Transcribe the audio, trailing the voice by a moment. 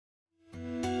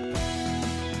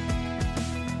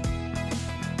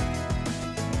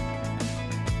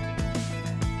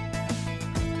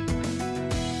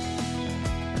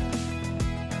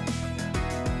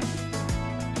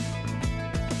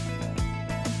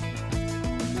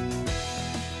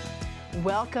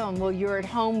Welcome. Well, you're at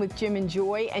home with Jim and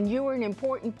Joy, and you are an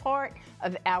important part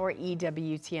of our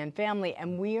EWTN family,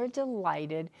 and we are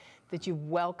delighted that you've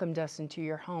welcomed us into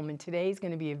your home. And today is going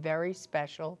to be a very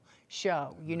special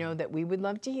show. You know that we would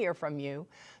love to hear from you,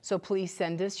 so please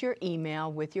send us your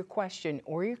email with your question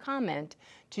or your comment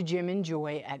to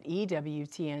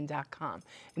jimandjoy@ewtn.com.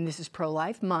 And this is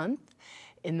Pro-Life Month,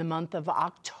 in the month of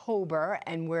October,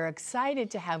 and we're excited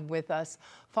to have with us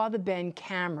Father Ben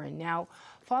Cameron. Now,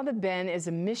 Father Ben is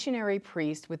a missionary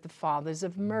priest with the Fathers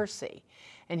of Mercy,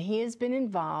 and he has been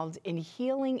involved in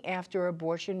healing after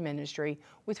abortion ministry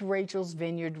with Rachel's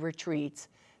Vineyard Retreats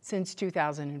since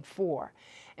 2004,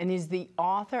 and is the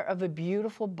author of a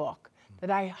beautiful book that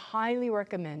I highly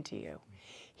recommend to you,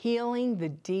 Healing the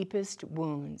Deepest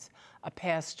Wounds, a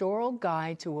pastoral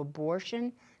guide to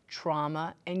abortion,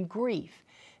 trauma, and grief.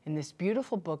 And this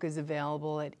beautiful book is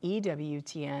available at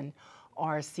ewtnrc.com.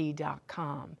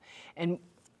 And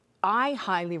I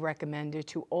highly recommend it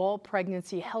to all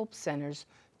pregnancy help centers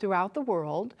throughout the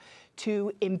world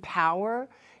to empower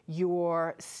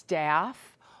your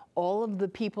staff, all of the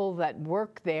people that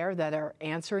work there that are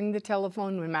answering the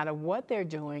telephone, no matter what they're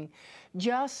doing,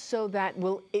 just so that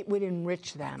it would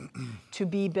enrich them to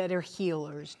be better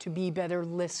healers, to be better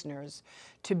listeners,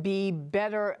 to be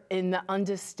better in the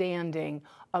understanding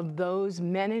of those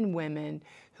men and women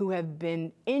who have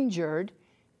been injured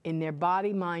in their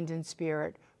body, mind, and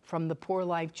spirit from the poor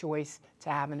life choice to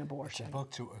have an abortion. It's a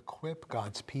book to equip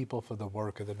God's people for the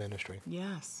work of the ministry.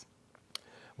 Yes. I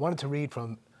wanted to read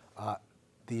from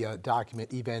the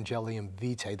document Evangelium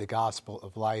Vitae, the Gospel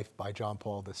of Life by John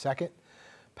Paul II.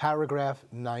 Paragraph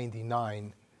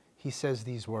 99, he says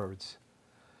these words: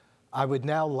 I would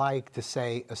now like to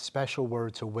say a special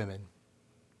word to women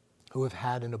who have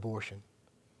had an abortion.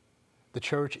 The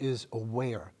Church is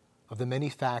aware of the many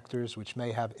factors which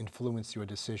may have influenced your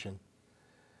decision,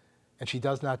 and she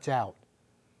does not doubt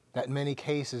that in many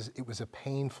cases it was a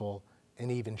painful and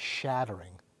even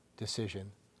shattering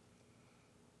decision.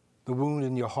 The wound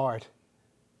in your heart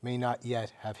may not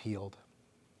yet have healed.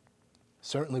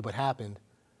 Certainly what happened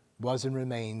was and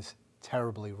remains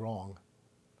terribly wrong.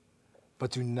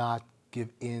 But do not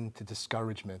give in to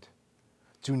discouragement.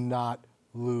 Do not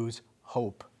lose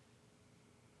hope.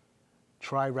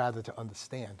 Try rather to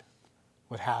understand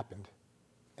what happened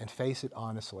and face it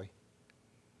honestly.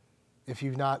 If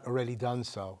you've not already done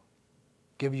so,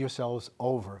 give yourselves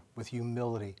over with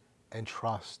humility and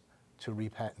trust to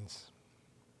repentance.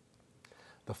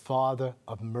 The Father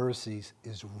of mercies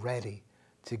is ready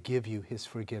to give you his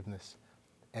forgiveness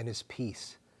and his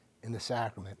peace in the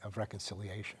sacrament of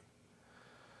reconciliation.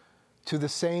 To the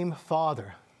same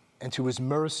Father and to his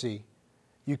mercy,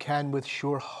 you can with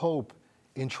sure hope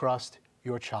entrust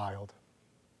your child.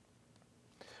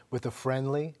 With the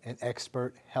friendly and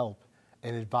expert help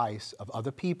and advice of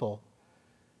other people,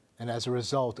 and as a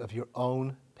result of your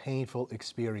own painful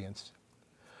experience,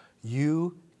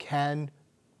 you can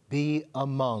be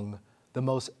among the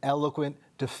most eloquent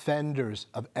defenders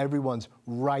of everyone's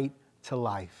right to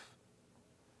life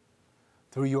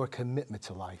through your commitment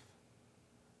to life,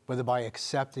 whether by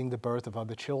accepting the birth of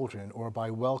other children or by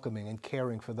welcoming and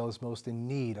caring for those most in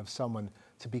need of someone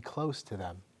to be close to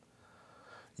them.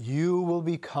 You will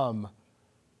become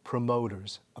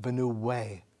promoters of a new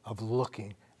way of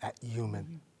looking at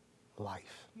human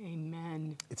life.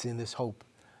 Amen. It's in this hope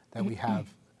that we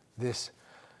have this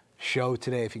show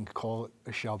today, if you can call it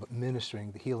a show, but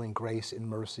ministering the healing grace and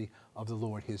mercy of the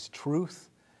Lord, his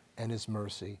truth and his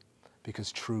mercy,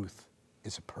 because truth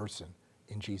is a person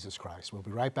in Jesus Christ. We'll be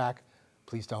right back.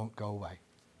 Please don't go away.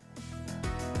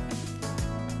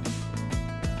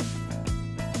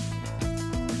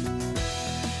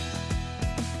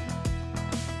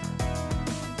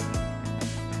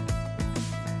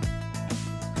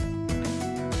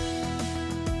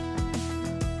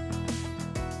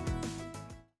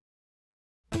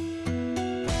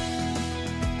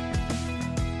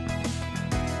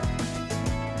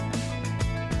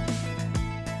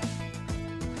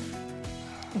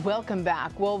 Welcome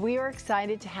back. Well, we are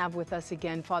excited to have with us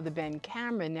again Father Ben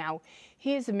Cameron. Now,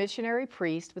 he is a missionary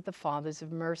priest with the Fathers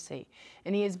of Mercy,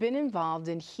 and he has been involved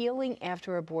in healing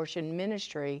after abortion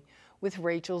ministry with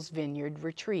Rachel's Vineyard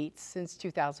Retreats since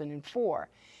 2004.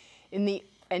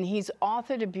 And he's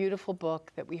authored a beautiful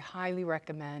book that we highly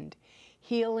recommend,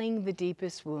 Healing the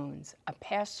Deepest Wounds, a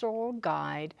pastoral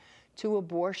guide to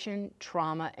abortion,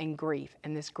 trauma, and grief.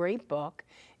 And this great book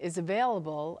is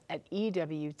available at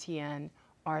ewtnrc.com.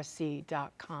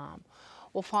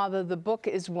 Well, Father, the book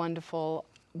is wonderful.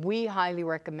 We highly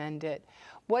recommend it.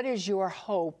 What is your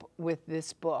hope with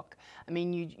this book? I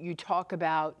mean, you talk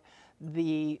about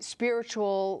the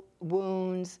spiritual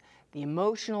wounds, the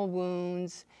emotional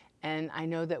wounds, and I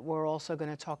know that we're also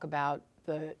going to talk about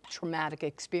the traumatic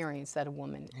experience that a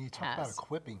woman And you talk has. about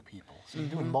equipping people. So you're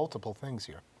doing multiple things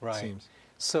here, Right. it seems.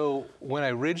 So when I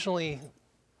originally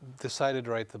decided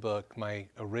to write the book, my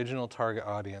original target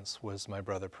audience was my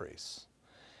brother priests.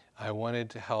 I wanted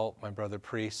to help my brother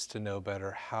priests to know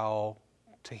better how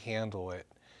to handle it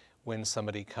when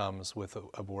somebody comes with an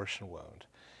abortion wound.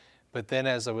 But then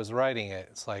as I was writing it,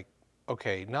 it's like,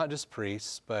 okay, not just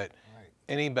priests, but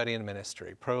anybody in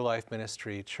ministry, pro-life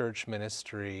ministry, church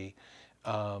ministry,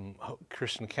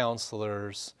 Christian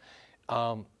counselors.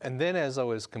 And then as I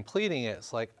was completing it,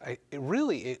 it's like,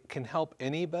 it can help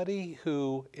anybody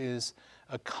who is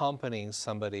accompanying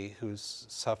somebody who's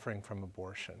suffering from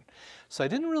abortion. So I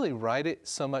didn't really write it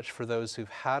so much for those who've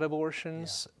had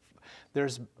abortions. Yeah.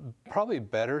 There's probably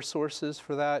better sources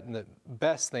for that, and the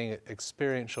best thing,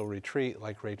 experiential retreat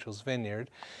like Rachel's Vineyard,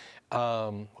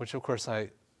 which of course I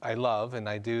love, and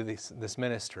I do this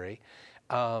ministry.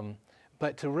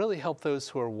 But to really help those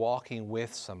who are walking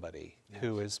with somebody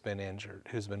who has been injured,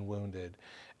 who's been wounded,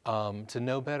 to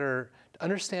know better, to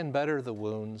understand better the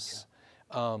wounds.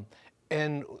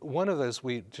 And one of those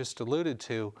we just alluded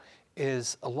to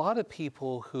is a lot of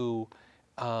people who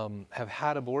have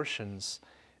had abortions,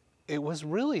 it was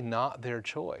really not their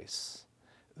choice.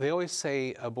 They always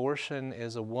say abortion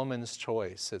is a woman's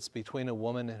choice. It's between a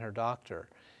woman and her doctor.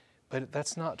 But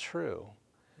that's not true.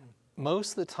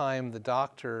 Most of the time, the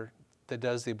doctor that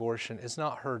does the abortion is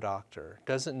not her doctor,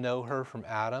 doesn't know her from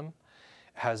Adam,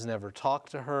 has never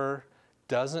talked to her,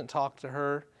 doesn't talk to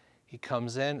her. He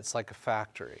comes in, it's like a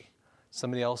factory.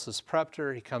 Somebody else has prepped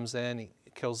her, he comes in, he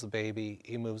kills the baby,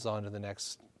 he moves on to the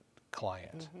next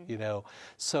client, you know.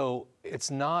 So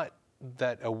it's not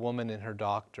that a woman and her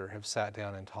doctor have sat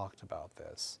down and talked about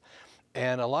this.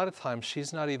 And a lot of times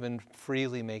she's not even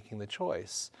freely making the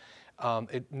choice.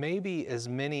 It may be as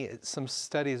many, some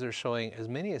studies are showing as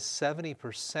many as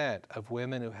 70% of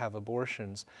women who have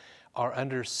abortions are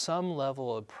under some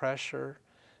level of pressure,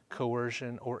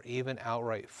 coercion, or even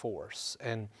outright force.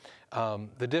 And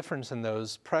the difference in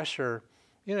those, pressure,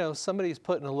 you know, somebody's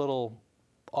putting a little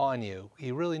on you.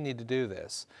 You really need to do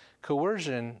this.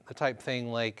 Coercion, the type thing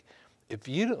like, if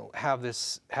you don't have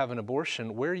an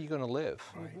abortion, where are you going to live?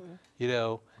 Right. You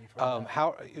know, I'm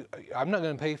not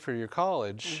going to pay for your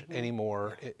college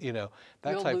anymore. You know,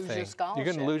 that You'll type lose thing. your You're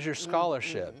going to lose your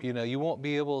scholarship. You know, you won't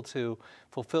be able to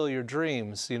fulfill your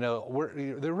dreams. You know,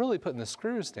 they're really putting the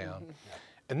screws down.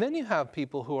 And then you have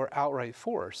people who are outright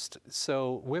forced.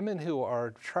 So women who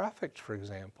are trafficked, for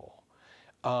example,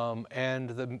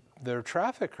 and their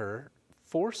trafficker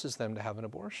forces them to have an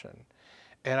abortion.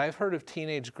 And I've heard of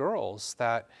teenage girls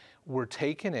that were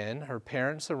taken in, her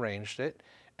parents arranged it,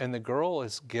 and the girl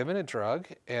is given a drug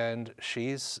and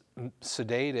she's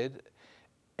sedated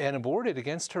and aborted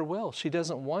against her will. She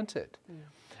doesn't want it.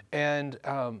 And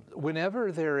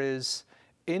whenever there is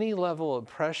any level of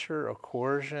pressure or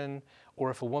coercion, or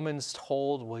if a woman's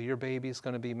told, well, your baby's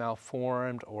going to be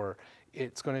malformed, or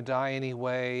it's going to die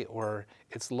anyway, or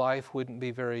its life wouldn't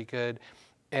be very good,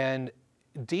 and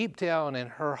deep down in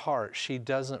her heart, she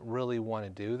doesn't really want to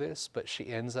do this, but she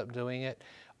ends up doing it.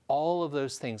 All of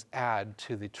those things add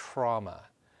to the trauma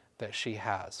that she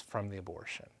has from the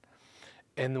abortion.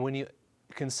 And when you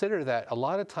consider that, a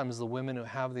lot of times the women who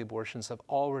have the abortions have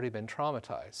already been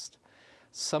traumatized.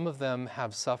 Some of them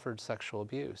have suffered sexual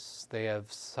abuse. They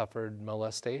have suffered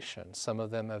molestation. Some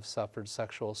of them have suffered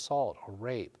sexual assault or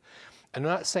rape. I'm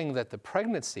not saying that the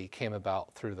pregnancy came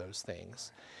about through those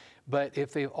things, but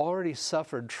if they've already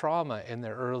suffered trauma in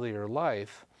their earlier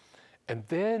life, and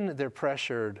then they're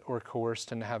pressured or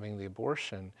coerced into having the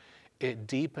abortion, it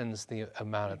deepens the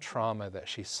amount of trauma that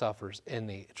she suffers in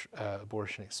the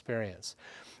abortion experience.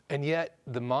 And yet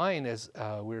the mind, as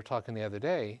we were talking the other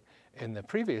day in the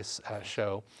previous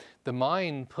show, the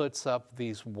mind puts up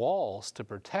these walls to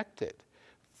protect it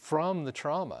from the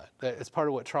trauma. It's part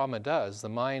of what trauma does. The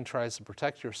mind tries to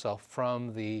protect yourself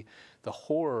from the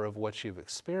horror of what you've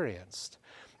experienced.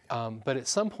 But at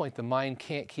some point, the mind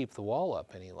can't keep the wall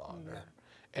up any longer.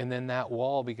 And then that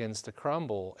wall begins to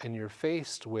crumble, and you're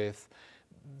faced with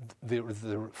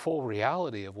the full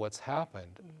reality of what's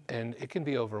happened. And it can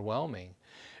be overwhelming.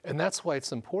 And that's why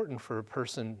it's important for a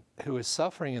person who is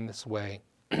suffering in this way,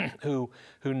 who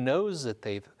knows that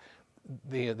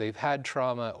they've had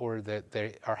trauma, or that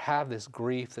they have this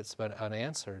grief that's been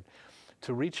unanswered,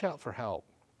 to reach out for help.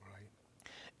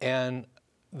 And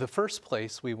the first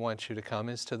place we want you to come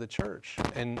is to the church.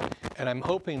 And I'm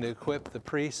hoping to equip the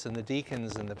priests and the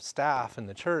deacons and the staff in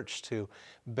the church to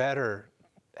better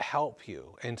help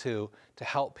you, and to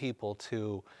help people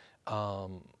to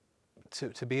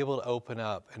to be able to open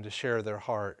up and to share their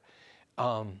heart.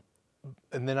 And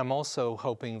then I'm also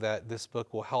hoping that this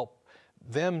book will help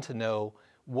them to know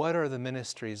what are the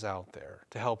ministries out there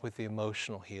to help with the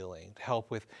emotional healing, to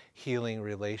help with healing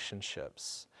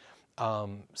relationships.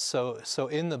 So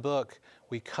in the book,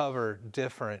 we cover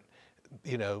different,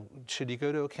 should you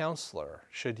go to a counselor?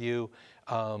 Should you,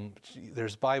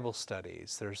 there's Bible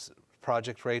studies, there's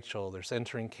Project Rachel, there's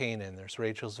Entering Canaan, there's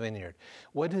Rachel's Vineyard.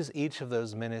 What does each of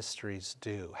those ministries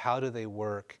do? How do they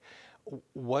work?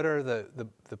 What are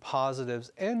the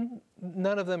positives? And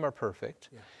none of them are perfect,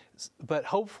 yeah. But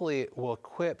hopefully it will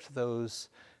equip those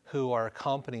who are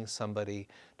accompanying somebody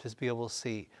to be able to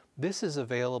see, this is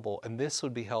available and this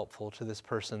would be helpful to this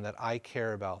person that I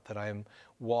care about, that I'm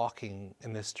walking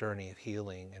in this journey of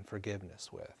healing and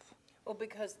forgiveness with. Well,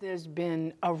 because there's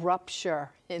been a rupture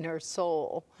in her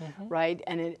soul, right?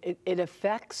 And it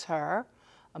affects her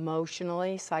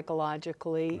emotionally,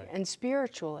 psychologically, right, and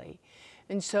spiritually.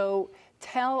 And so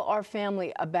tell our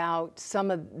family about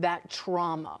some of that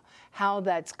trauma, how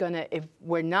that's gonna, if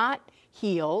we're not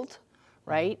healed,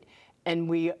 right? And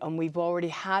we've already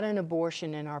had an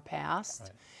abortion in our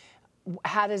past, right,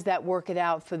 how does that work it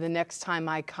out for the next time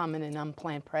I come in an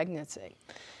unplanned pregnancy?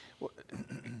 Well,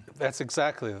 that's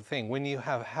exactly the thing. When you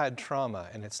have had trauma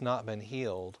and it's not been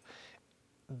healed,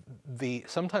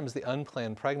 sometimes the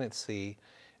unplanned pregnancy,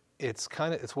 it's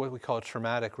what we call a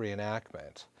traumatic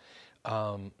reenactment.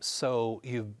 So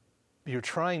you're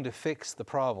trying to fix the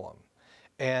problem,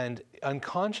 and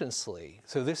unconsciously,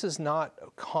 so this is not a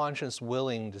conscious,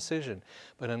 willing decision,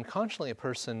 but unconsciously a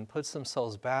person puts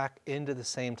themselves back into the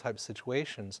same type of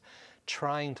situations,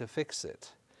 trying to fix it.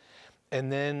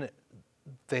 And then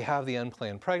they have the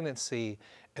unplanned pregnancy,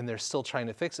 and they're still trying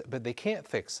to fix it, but they can't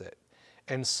fix it.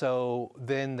 And so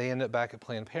then they end up back at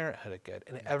Planned Parenthood again.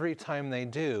 And every time they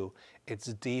do, it's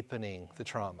deepening the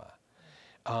trauma.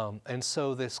 And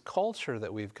so this culture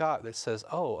that we've got that says,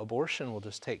 oh, abortion will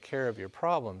just take care of your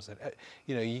problems. And,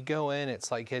 you go in, it's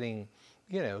like getting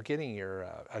your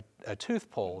a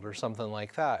tooth pulled or something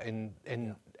like that, and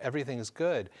yeah, everything's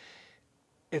good.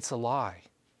 It's a lie.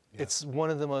 Yeah. It's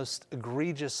one of the most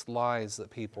egregious lies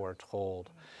that people are told.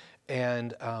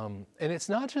 And it's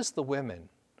not just the women.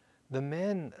 The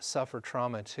men suffer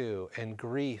trauma too, and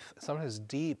grief, sometimes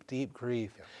deep, deep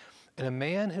grief. Yeah. And a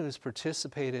man who's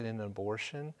participated in an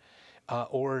abortion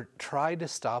or tried to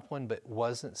stop one but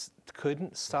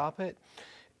couldn't stop it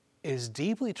is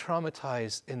deeply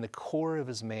traumatized in the core of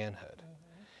his manhood.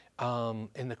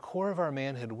 In the core of our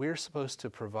manhood, we're supposed to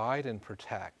provide and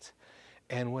protect.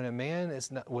 And when a man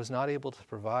was not able to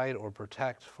provide or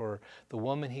protect for the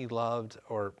woman he loved,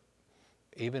 or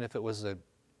even if it was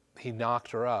he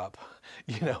knocked her up,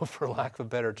 for lack of a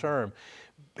better term,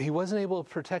 he wasn't able to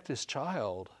protect his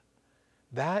child.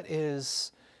 That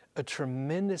is a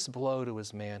tremendous blow to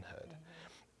his manhood.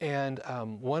 And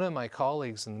one of my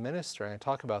colleagues in the ministry, I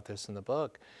talk about this in the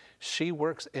book, she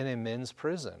works in a men's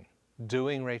prison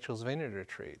doing Rachel's Vineyard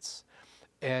retreats.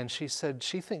 And she said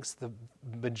she thinks the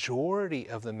majority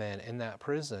of the men in that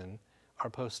prison are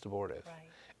post-abortive. Right.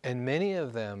 And many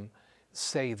of them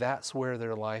say that's where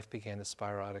their life began to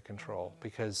spiral out of control,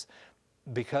 because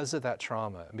of that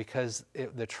trauma, because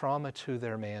the trauma to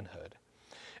their manhood.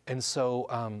 And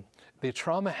so the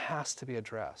trauma has to be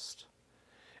addressed.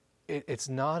 It's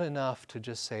not enough to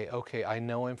just say, okay, I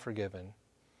know I'm forgiven.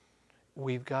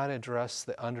 We've got to address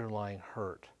the underlying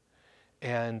hurt.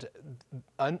 And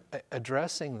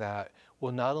addressing that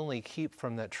will not only keep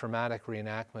from that traumatic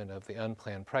reenactment of the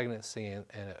unplanned pregnancy and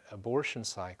abortion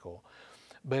cycle,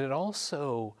 but it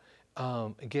also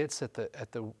gets at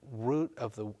the root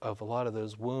of a lot of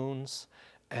those wounds,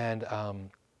 and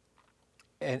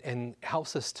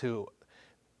helps us to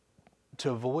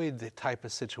avoid the type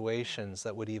of situations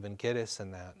that would even get us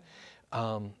in that.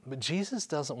 But Jesus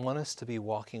doesn't want us to be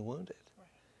walking wounded.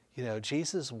 Right.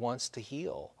 Jesus wants to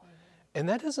heal. Mm-hmm. And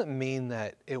that doesn't mean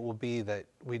that it will be that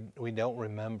we don't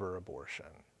remember abortion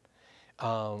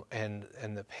and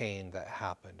the pain that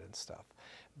happened and stuff.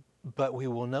 But we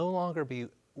will no longer be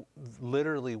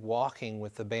literally walking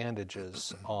with the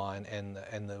bandages on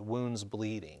and the wounds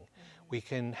bleeding. We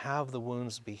can have the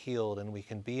wounds be healed, and we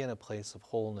can be in a place of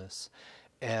wholeness.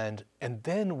 And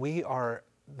then we are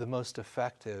the most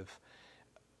effective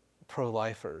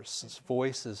pro-lifers,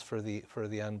 voices for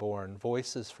the unborn,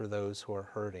 voices for those who are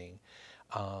hurting,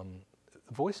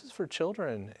 voices for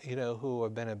children, who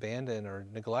have been abandoned or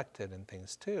neglected and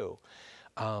things too.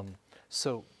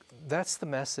 So that's the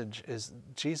message, is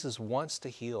Jesus wants to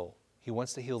heal. He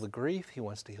wants to heal the grief, he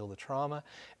wants to heal the trauma,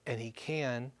 and he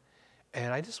can.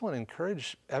 And I just want to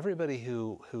encourage everybody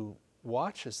who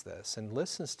watches this and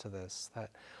listens to this,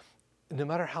 that no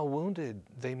matter how wounded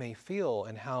they may feel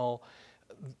and how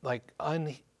like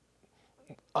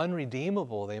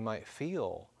unredeemable they might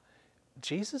feel,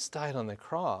 Jesus died on the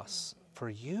cross for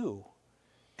you.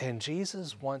 And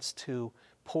Jesus wants to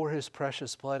pour his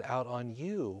precious blood out on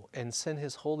you and send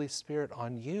his Holy Spirit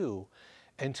on you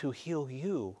and to heal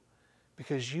you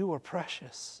because you are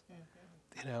precious.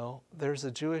 You know, there was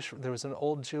an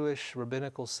old Jewish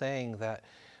rabbinical saying that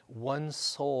one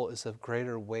soul is of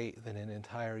greater weight than an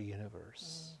entire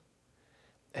universe.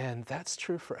 And that's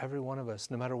true for every one of us,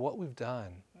 no matter what we've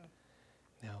done.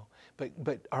 You know,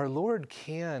 but our Lord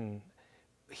can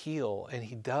heal, and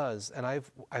he does. And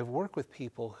I've worked with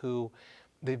people who,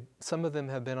 some of them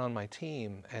have been on my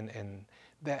team and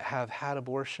that have had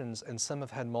abortions, and some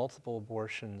have had multiple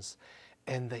abortions.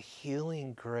 And the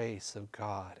healing grace of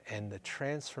God and the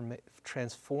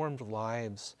transformed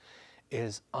lives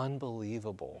is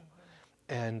unbelievable.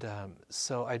 And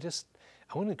so I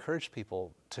want to encourage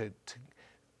people to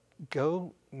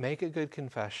go make a good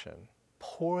confession,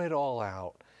 pour it all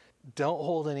out, don't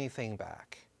hold anything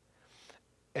back,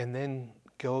 and then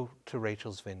go to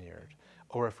Rachel's Vineyard.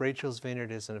 Or if Rachel's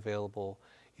Vineyard isn't available,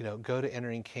 you know, go to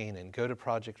Entering Canaan, go to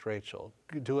Project Rachel,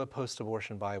 do a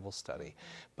post-abortion Bible study.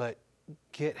 But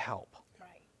get help,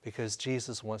 because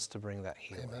Jesus wants to bring that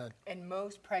healing. Amen. And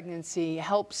most pregnancy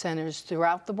help centers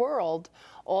throughout the world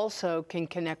also can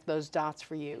connect those dots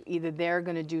for you. Either they're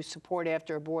going to do support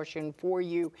after abortion for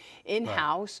you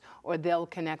in-house, or they'll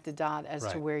connect the dot as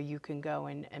to where you can go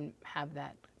and have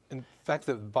that. In fact,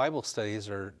 the Bible studies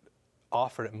are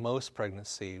offered at most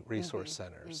pregnancy resource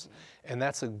centers. And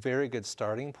that's a very good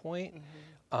starting point.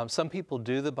 Some people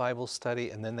do the Bible study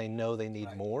and then they know they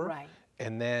need more.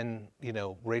 And then, you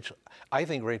know, I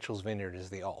think Rachel's Vineyard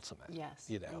is the ultimate. Yes.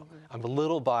 You know, I'm a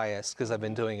little biased because I've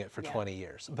been doing it for 20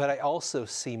 years. But I also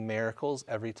see miracles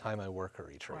every time I work a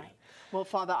retreat. Well,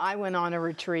 Father, I went on a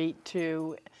retreat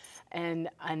too, and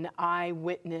I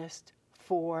witnessed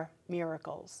 4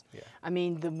 miracles. I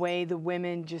mean, the way the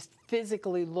women just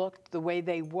physically looked, the way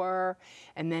they were,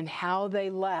 and then how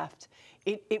they left.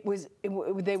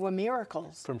 They were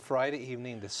miracles. From Friday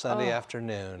evening to Sunday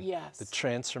afternoon, yes, the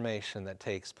transformation that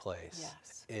takes place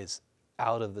is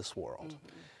out of this world.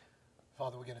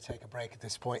 Father, we're going to take a break at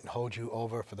this point and hold you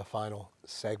over for the final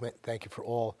segment. Thank you for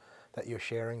all that you're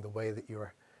sharing, the way that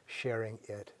you're sharing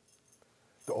it.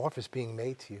 The offer's being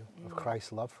made to you of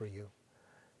Christ's love for you.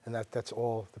 And that's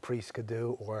all the priest could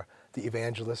do, or the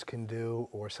evangelist can do,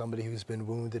 or somebody who's been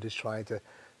wounded is trying to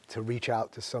reach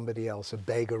out to somebody else, a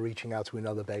beggar reaching out to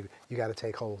another beggar. You got to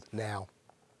take hold now.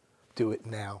 Do it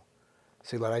now.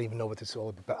 Say, Lord, I don't even know what this is all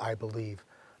about, but I believe.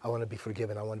 I want to be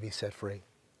forgiven. I want to be set free.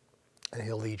 And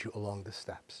he'll lead you along the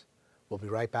steps. We'll be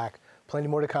right back. Plenty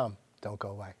more to come. Don't go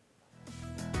away.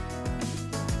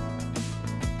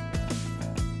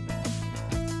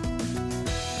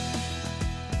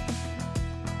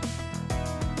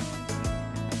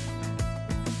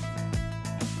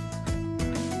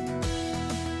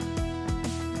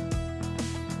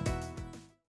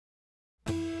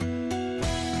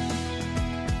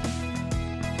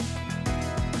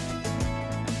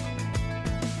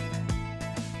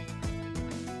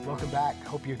 Welcome back.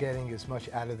 Hope you're getting as much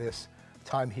out of this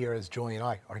time here as Joy and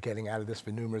I are getting out of this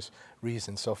for numerous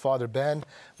reasons. So, Father Ben,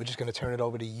 we're just going to turn it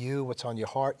over to you. What's on your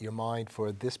heart, your mind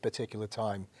for this particular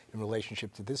time in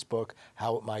relationship to this book,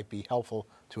 how it might be helpful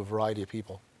to a variety of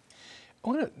people?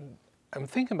 I'm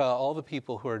thinking about all the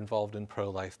people who are involved in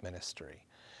pro-life ministry.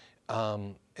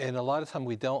 And a lot of time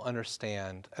we don't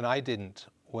understand, and I didn't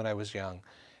when I was young,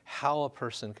 how a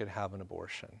person could have an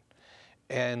abortion.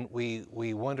 And we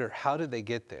wonder, how did they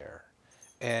get there?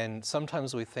 And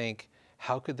sometimes we think,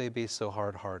 how could they be so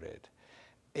hard-hearted?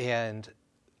 And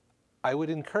I would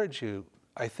encourage you,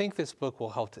 I think this book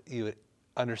will help you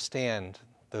understand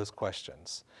those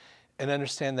questions and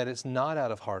understand that it's not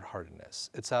out of hard-heartedness,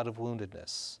 it's out of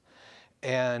woundedness.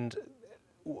 And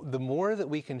the more that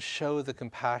we can show the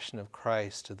compassion of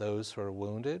Christ to those who are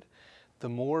wounded, the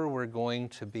more we're going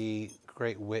to be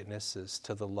great witnesses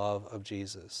to the love of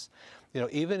Jesus. You know,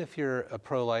 even if you're a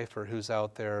pro-lifer who's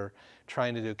out there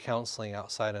trying to do counseling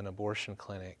outside an abortion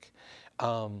clinic,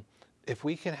 if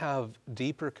we can have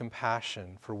deeper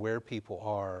compassion for where people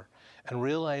are and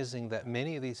realizing that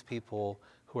many of these people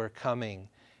who are coming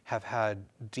have had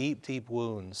deep, deep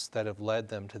wounds that have led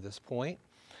them to this point,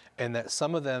 and that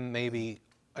some of them may be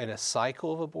in a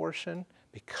cycle of abortion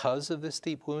because of this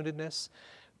deep woundedness,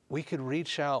 we could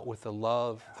reach out with the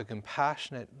love, the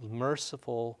compassionate,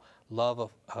 merciful love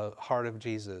of heart of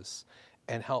Jesus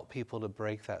and help people to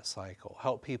break that cycle,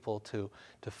 help people to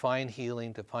find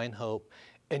healing, to find hope.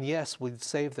 And yes, we'd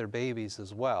save their babies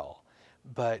as well.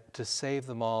 but to save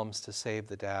the moms, to save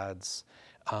the dads,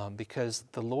 because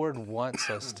the Lord wants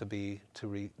us to be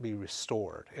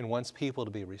restored and wants people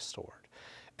to be restored.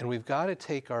 And we've got to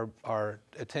take our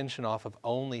attention off of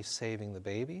only saving the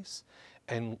babies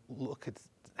and look at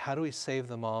how do we save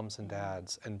the moms and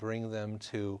dads and bring them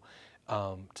to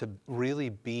really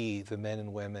be the men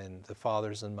and women, the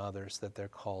fathers and mothers that they're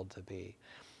called to be.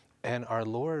 And our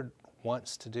Lord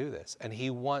wants to do this, and He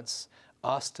wants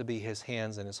us to be His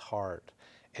hands and His heart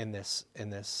in this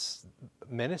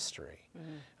ministry.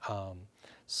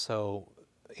 So,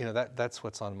 you know, that's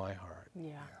what's on my heart.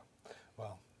 Yeah.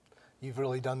 Well, you've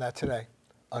really done that today,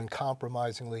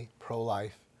 uncompromisingly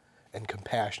pro-life and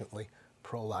compassionately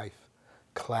pro-life.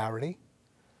 Clarity,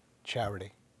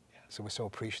 charity. So we're so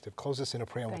appreciative. Close us in a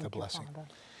prayer with a blessing. Father.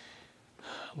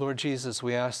 Lord Jesus,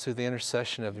 we ask through the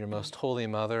intercession of your most holy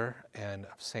mother and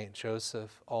of Saint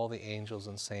Joseph, all the angels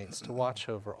and saints, to watch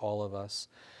over all of us,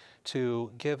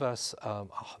 to give us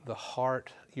the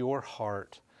heart, your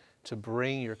heart, to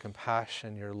bring your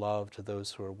compassion, your love to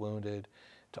those who are wounded,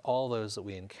 to all those that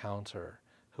we encounter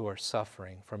who are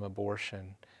suffering from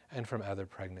abortion and from other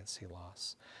pregnancy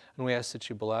loss. And we ask that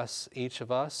you bless each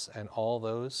of us and all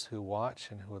those who watch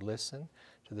and who listen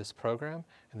to this program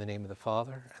in the name of the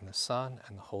Father and the Son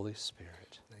and the Holy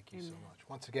Spirit. Thank you so much.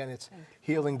 Once again, it's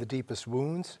Healing the Deepest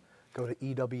Wounds. Go to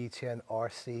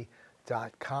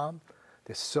EWTNRC.com.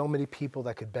 There's so many people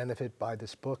that could benefit by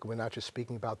this book. We're not just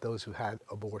speaking about those who had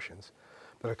abortions,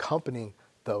 but accompanying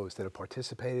those that have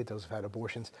participated, those who've had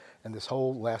abortions. And this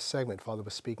whole last segment, Father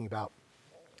was speaking about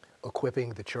equipping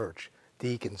the church,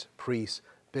 deacons, priests,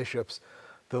 bishops,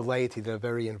 the laity that are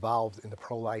very involved in the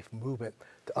pro-life movement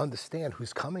to understand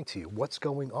who's coming to you, what's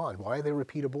going on, why are there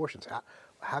repeat abortions,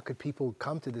 how could people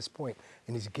come to this point?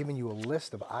 And he's giving you a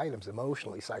list of items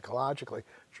emotionally, psychologically,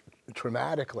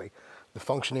 traumatically, the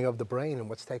functioning of the brain and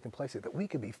what's taking place, that we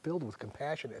could be filled with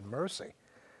compassion and mercy,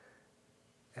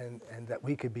 and that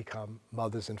we could become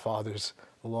mothers and fathers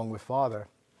along with Father,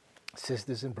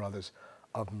 sisters and brothers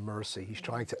of mercy. He's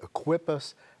trying to equip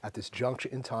us at this juncture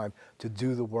in time to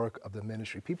do the work of the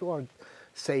ministry. People aren't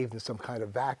saved in some kind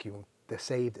of vacuum. They're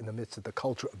saved in the midst of the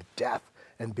culture of death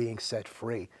and being set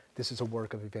free. This is a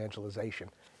work of evangelization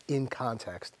in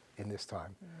context in this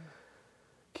time.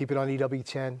 Keep it on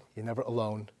EWTN. You're never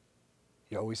alone.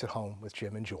 You're always at home with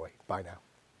Jim and Joy. Bye now.